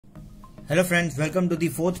Hello friends, welcome to the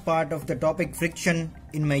fourth part of the topic friction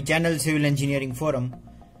in my channel Civil Engineering Forum,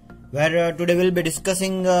 where today we'll be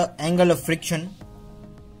discussing angle of friction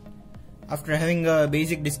after having a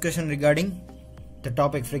basic discussion regarding the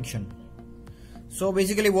topic friction. So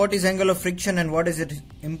basically, what is angle of friction and what is its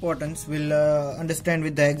importance we'll understand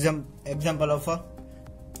with the example of a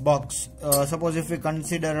box. Suppose if we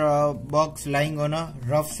consider a box lying on a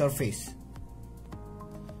rough surface.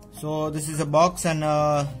 So this is a box and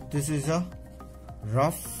this is a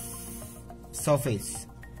rough surface.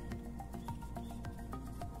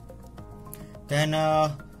 Then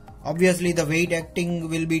obviously the weight acting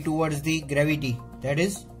will be towards the gravity, that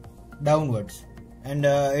is downwards, and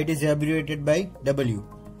it is abbreviated by W.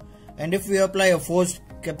 And if we apply a force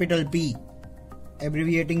capital P,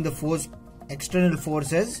 abbreviating the force external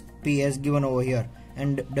force as P as given over here,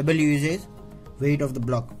 and W is a weight of the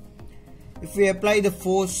block. If we apply the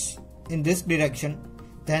force in this direction,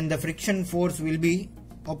 then the friction force will be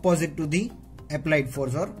opposite to the applied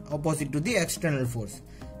force or opposite to the external force.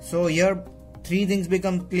 So here three things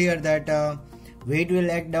become clear, that weight will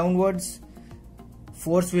act downwards,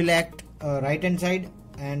 force will act right hand side,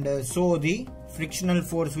 and so the frictional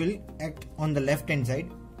force will act on the left hand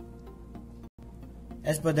side.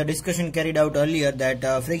 As per the discussion carried out earlier,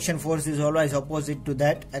 that friction force is always opposite to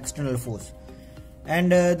that external force.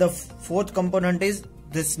 And the fourth component is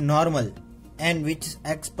this normal, and which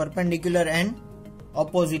acts perpendicular and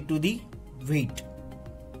opposite to the weight,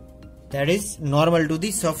 that is normal to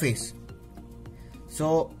the surface.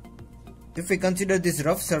 So if we consider this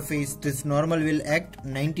rough surface, this normal will act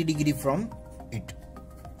 90 degree from it.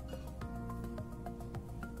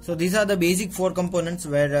 So these are the basic four components,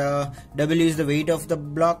 where W is the weight of the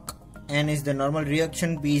block, N is the normal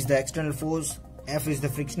reaction, P is the external force, F is the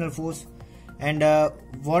frictional force. And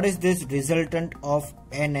what is this resultant of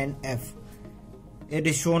N and F? It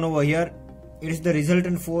is shown over here. It is the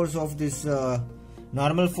resultant force of this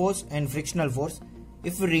normal force and frictional force.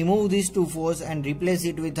 If we remove these two forces and replace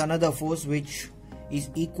it with another force which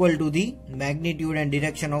is equal to the magnitude and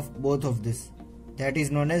direction of both of this, that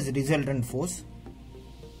is known as resultant force.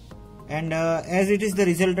 And as it is the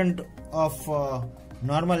resultant of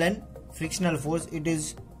normal and frictional force, it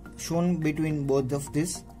is shown between both of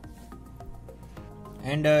this,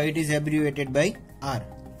 and it is abbreviated by R.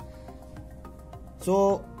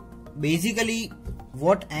 So basically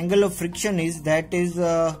what angle of friction is, that is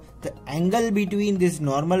the angle between this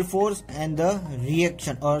normal force and the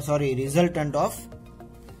resultant of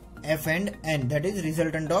F and N, that is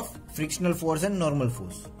resultant of frictional force and normal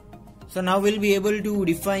force. So now we'll be able to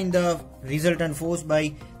define the resultant force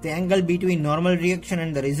by the angle between normal reaction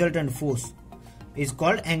and the resultant force is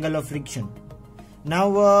called angle of friction.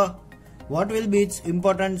 Now what will be its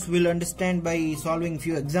importance we'll understand by solving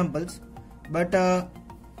few examples, but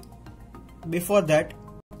before that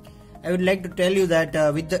I would like to tell you that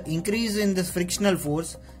with the increase in this frictional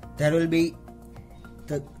force, there will be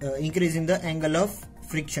the increase in the angle of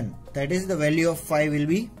friction, that is the value of phi will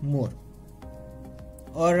be more.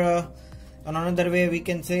 Or on another way we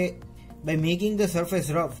can say, by making the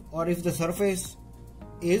surface rough, or if the surface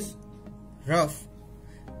is rough,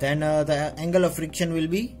 then the angle of friction will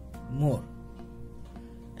be more,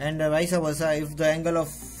 and vice versa. If the angle of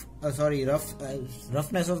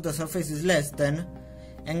roughness of the surface is less, then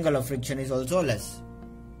angle of friction is also less,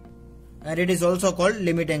 and it is also called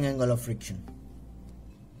limiting angle of friction.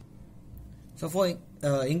 So for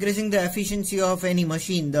increasing the efficiency of any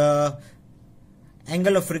machine, the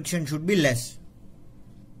angle of friction should be less.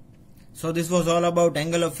 So this was all about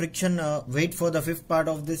angle of friction. Wait for the fifth part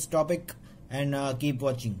of this topic and keep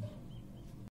watching.